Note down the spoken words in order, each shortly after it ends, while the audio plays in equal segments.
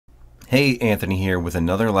Hey, Anthony here with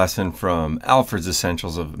another lesson from Alfred's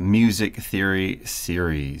Essentials of Music Theory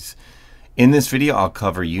series. In this video, I'll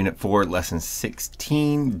cover Unit 4, Lesson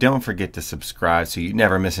 16. Don't forget to subscribe so you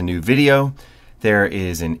never miss a new video. There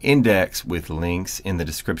is an index with links in the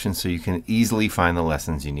description so you can easily find the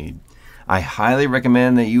lessons you need. I highly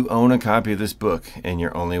recommend that you own a copy of this book and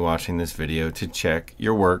you're only watching this video to check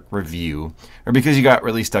your work, review, or because you got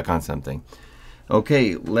really stuck on something.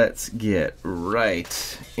 Okay, let's get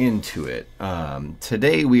right into it.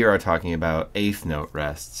 Today we are talking about eighth note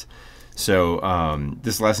rests. So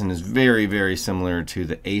this lesson is very, very similar to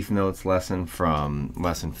the eighth notes lesson from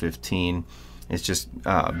lesson 15. It's just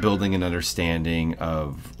building an understanding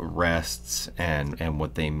of rests and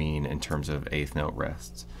what they mean in terms of eighth note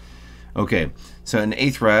rests. Okay, so an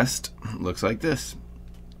eighth rest looks like this,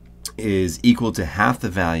 is equal to half the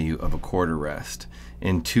value of a quarter rest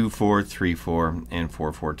in 2/4, 3/4, and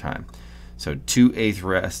 4/4 time. So 2/8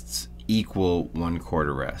 rests equal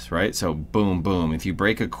 1/4 rest, right? So boom, boom. If you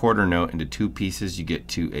break a quarter note into two pieces, you get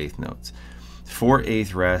 2/8 notes.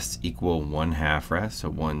 4/8 rests equal 1/2 rest. So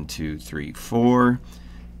 1, 2, 3, 4.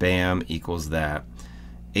 Bam, equals that.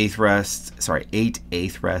 8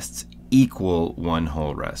 8/8 rests equal 1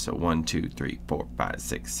 whole rest. So 1, 2, 3, 4, 5,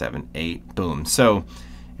 6, 7, 8. Boom. So,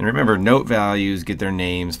 and remember, note values get their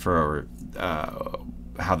names for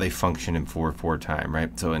how they function in 4/4 time,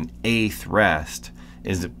 right? So an eighth rest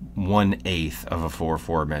is 1/8 of a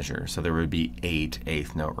 4/4 measure. So there would be 8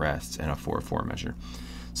 eighth note rests in a 4/4 measure.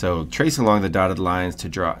 So trace along the dotted lines to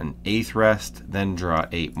draw an eighth rest, then draw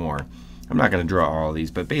 8 more. I'm not going to draw all of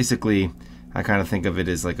these, but basically I kind of think of it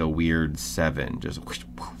as like a weird 7, just whoosh,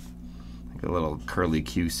 whoosh, like a little curly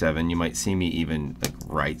Q7. You might see me even like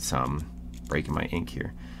write some, breaking my ink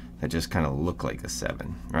here, that just kind of look like a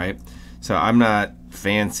 7, right? So I'm not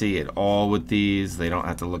fancy at all with these. They don't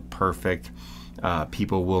have to look perfect.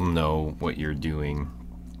 People will know what you're doing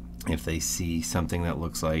if they see something that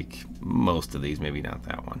looks like most of these, maybe not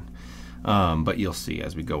that one. But you'll see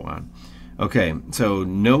as we go on. Okay, so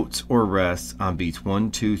notes or rests on beats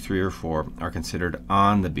 1, 2, 3, or 4 are considered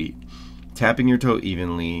on the beat. Tapping your toe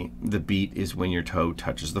evenly, the beat is when your toe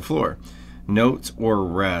touches the floor. Notes or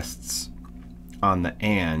rests on the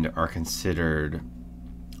and are considered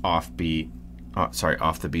off the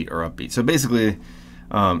beat or upbeat. So basically,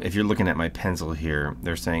 if you're looking at my pencil here,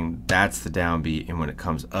 they're saying that's the downbeat, and when it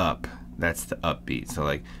comes up, that's the upbeat. So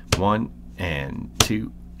like 1 and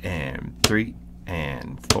 2 and 3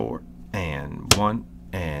 and 4 and 1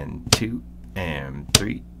 and 2 and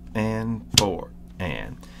 3 and 4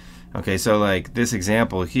 and. Okay, so like this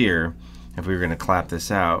example here, if we were going to clap this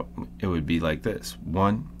out, it would be like this: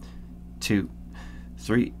 1, 2,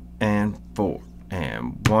 3 and 4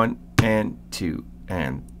 and 1 and 2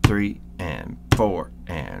 and 3 and 4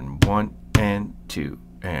 and 1 and 2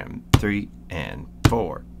 and 3 and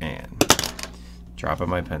 4 and drop of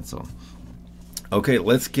my pencil. Okay,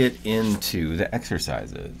 let's get into the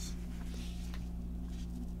exercises.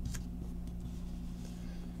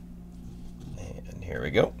 And here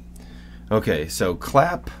we go. Okay, so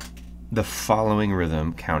clap the following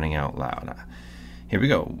rhythm counting out loud. Here we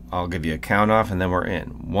go. I'll give you a count off and then we're in.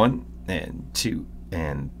 1 and 2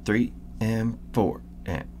 and 3 and 4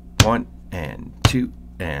 and 1 and 2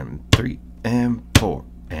 and 3 and 4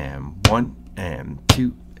 and 1 and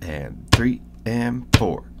 2 and 3 and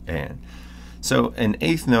 4 and. So an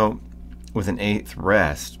eighth note with an eighth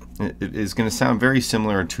rest it is going to sound very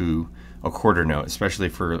similar to a quarter note, especially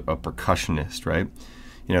for a percussionist, right?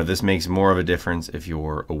 You know, this makes more of a difference if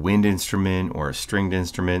you're a wind instrument or a stringed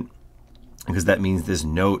instrument, because that means this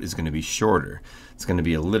note is going to be shorter. It's going to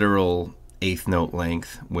be a literal eighth note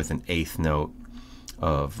length with an eighth note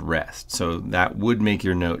of rest. So that would make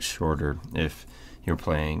your note shorter if you're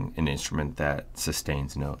playing an instrument that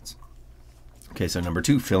sustains notes. Okay, so number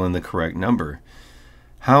 2, fill in the correct number.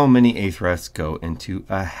 How many eighth rests go into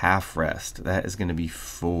a half rest? That is going to be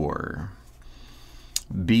 4.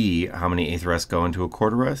 B, how many eighth rests go into a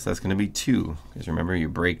quarter rest? That's going to be 2. Because remember, you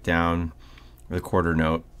break down the quarter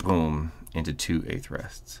note, boom, into 2 eighth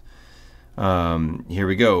rests. Here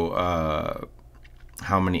we go.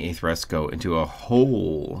 How many eighth rests go into a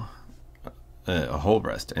whole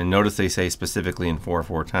rest? And notice they say specifically in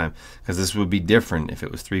 4/4 time, because this would be different if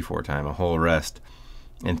it was 3/4 time. A whole rest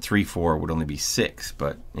in 3/4 would only be 6,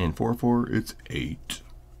 but in 4/4 it's 8.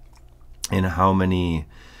 And how many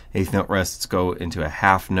eighth note rests go into a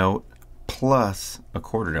half note plus a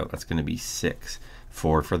quarter note? That's going to be 6.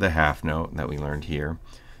 4 for the half note that we learned here,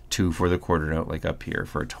 2 for the quarter note like up here,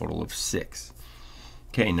 for a total of 6.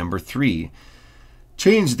 Okay, number 3.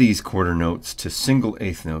 Change these quarter notes to single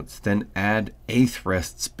eighth notes, then add eighth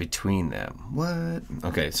rests between them. What?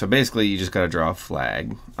 Okay, so basically you just got to draw a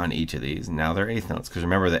flag on each of these. Now they're eighth notes, because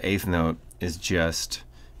remember the eighth note is just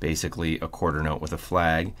basically a quarter note with a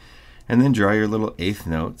flag. And then draw your little eighth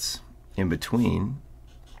notes in between.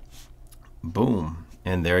 Boom.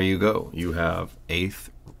 And there you go. You have eighth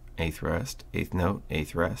rest, eighth note,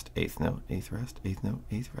 eighth rest, eighth note, eighth rest, eighth note,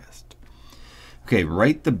 eighth rest. Okay,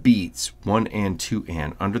 write the beats 1 and 2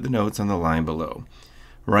 and under the notes on the line below.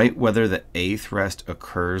 Write whether the eighth rest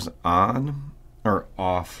occurs on or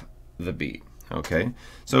off the beat. Okay,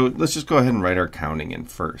 so let's just go ahead and write our counting in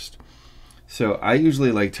first. So I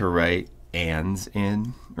usually like to write ands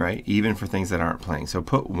in, right, even for things that aren't playing. So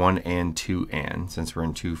put 1 and 2 and, since we're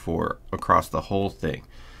in 2/4, across the whole thing.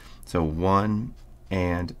 So 1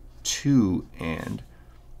 and 2 and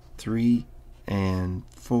 3 and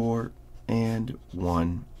 4 and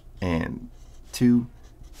 1 and 2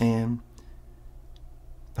 and,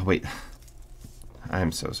 oh wait,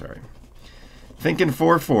 I'm so sorry. Thinking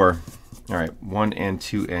 4/4. All right, 1 and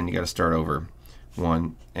 2 and, you got to start over.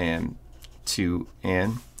 1 and 2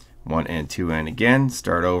 and, 1 and 2 and again.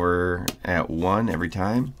 Start over at 1 every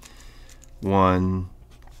time. 1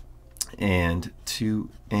 and 2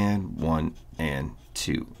 and 1 and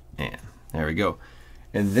 2 and. There we go.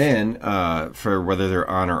 And then for whether they're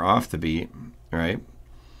on or off the beat, right?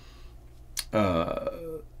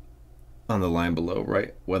 On the line below,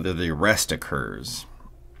 right? Whether the rest occurs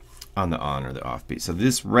on the on or the off beat. So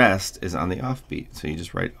this rest is on the off beat. So you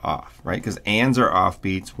just write off, right? Because ands are off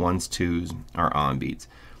beats, ones, twos are on beats.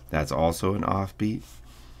 That's also an off beat.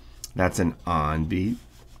 That's an on beat.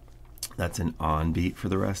 That's an on beat for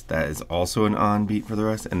the rest. That is also an on beat for the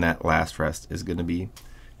rest. And that last rest is going to be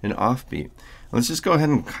an off beat. Let's just go ahead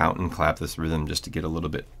and count and clap this rhythm just to get a little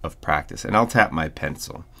bit of practice. And I'll tap my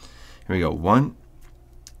pencil. Here we go. 1,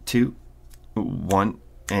 2, 1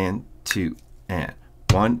 and 2 and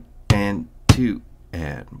 1 and 2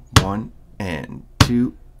 and 1 and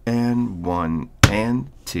 2 and 1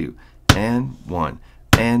 and 2 and 1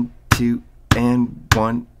 and 2 and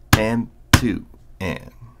 1 and 2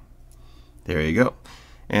 and. There you go.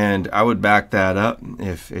 And I would back that up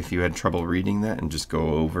if you had trouble reading that and just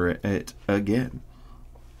go over it again.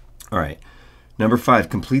 All right. Number 5,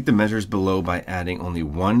 complete the measures below by adding only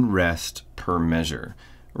one rest per measure.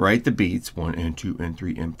 Write the beats 1 and 2 and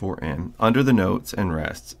 3 and 4 and under the notes and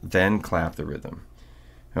rests, then clap the rhythm.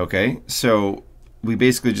 Okay, so we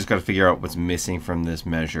basically just got to figure out what's missing from this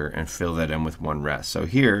measure and fill that in with one rest. So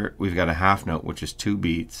here we've got a half note, which is 2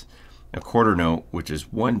 beats, a quarter note, which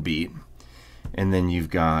is 1 beat, and then you've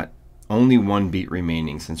got only 1 beat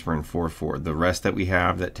remaining since we're in 4/4. The rest that we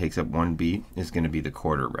have that takes up 1 beat is going to be the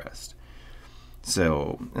quarter rest.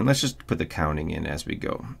 So, and let's just put the counting in as we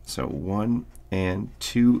go. So 1 and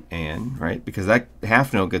 2 and, right? Because that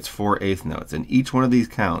half note gets 4 eighth notes, and each one of these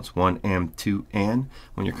counts 1 and 2 and.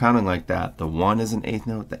 When you're counting like that, the 1 is an eighth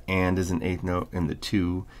note, the and is an eighth note, and the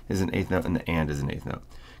 2 is an eighth note, and the and is an eighth note.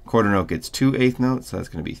 Quarter note gets 2 eighth notes, so that's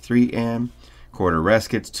going to be 3 and. Quarter rest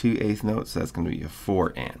gets 2 eighth notes, so that's going to be a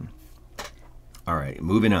 4 and. All right,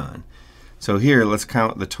 moving on. So here, let's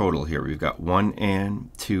count the total here. We've got 1 and,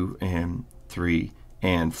 2 and, 3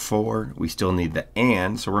 and 4. We still need the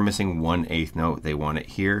and, so we're missing 1 eighth note. They want it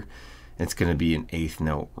here. It's going to be an eighth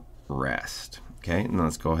note rest. Okay, and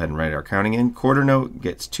let's go ahead and write our counting in. Quarter note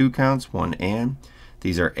gets 2 counts, 1 and.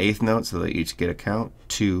 These are eighth notes, so they each get a count.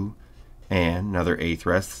 2 and, another eighth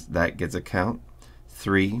rest, that gets a count.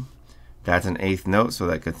 3, that's an eighth note, so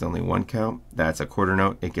that gets only 1 count. That's a quarter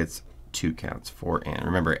note, it gets 2 counts, 4 and.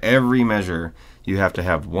 Remember, every measure you have to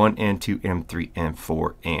have 1 and, 2 and, 3 and,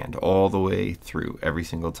 4 and, all the way through every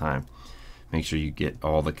single time. Make sure you get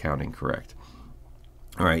all the counting correct.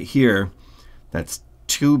 All right, here, that's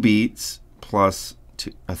 2 beats plus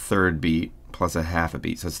a third beat plus a half a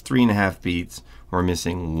beat. So it's 3.5 beats. We're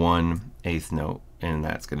missing 1 eighth note, and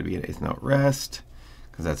that's going to be an eighth note rest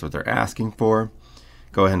because that's what they're asking for.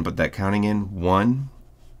 Go ahead and put that counting in. 1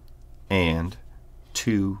 and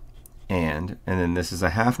 2 and then this is a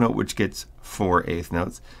half note, which gets 4 eighth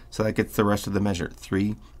notes, so that gets the rest of the measure.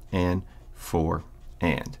 3 and 4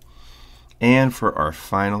 and. And for our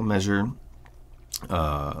final measure,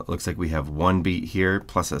 looks like we have 1 beat here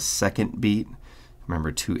plus a second beat.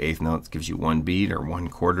 Remember, 2 eighth notes gives you 1 beat or 1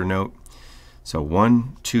 quarter note. So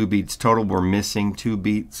 2 beats total. We're missing 2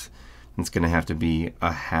 beats. It's going to have to be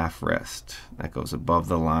a half rest. That goes above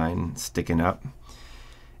the line, sticking up.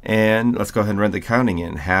 And let's go ahead and run the counting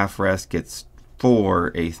in. Half rest gets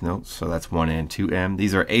 4 eighth notes, so that's 1 and 2 and.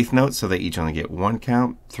 These are eighth notes, so they each only get 1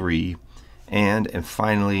 count, 3 and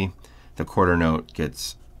finally the quarter note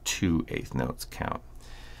gets 2 eighth notes count.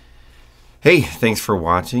 Hey, thanks for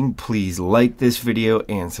watching. Please like this video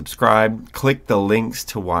and subscribe. Click the links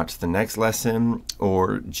to watch the next lesson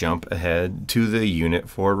or jump ahead to the Unit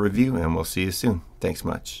 4 review, and we'll see you soon. Thanks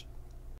much.